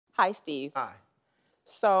Hi, Steve. Hi.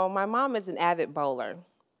 So my mom is an avid bowler,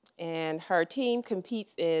 and her team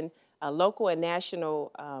competes in local and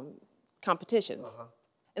national competitions.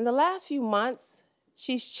 In the last few months,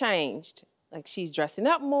 she's changed. Like she's dressing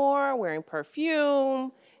up more, wearing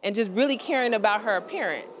perfume, and just really caring about her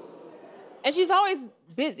appearance. And she's always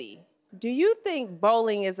busy. Do you think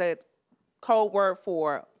bowling is a code word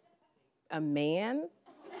for a man?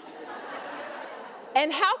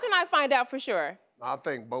 And how can I find out for sure? I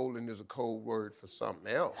think bowling is a code word for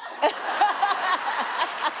something else.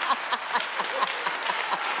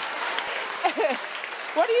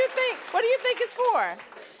 What do you think? What do you think it's for?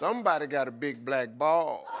 Somebody got a big black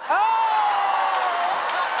ball. Oh!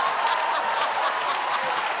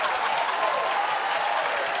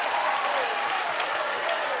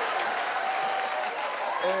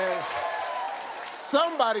 And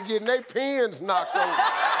somebody getting their pins knocked over.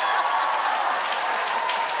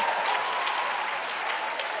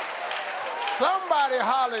 Somebody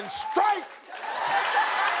hollering, strike!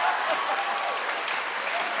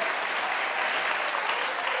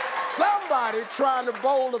 Somebody trying to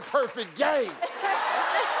bowl a perfect game.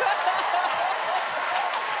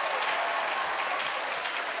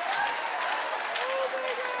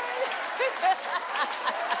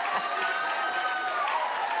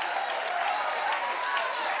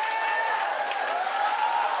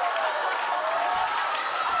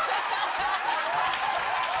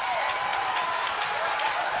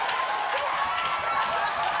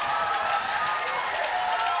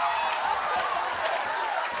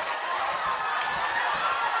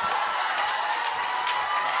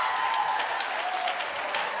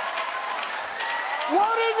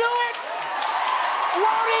 Won't he do it?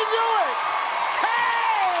 Won't he do it?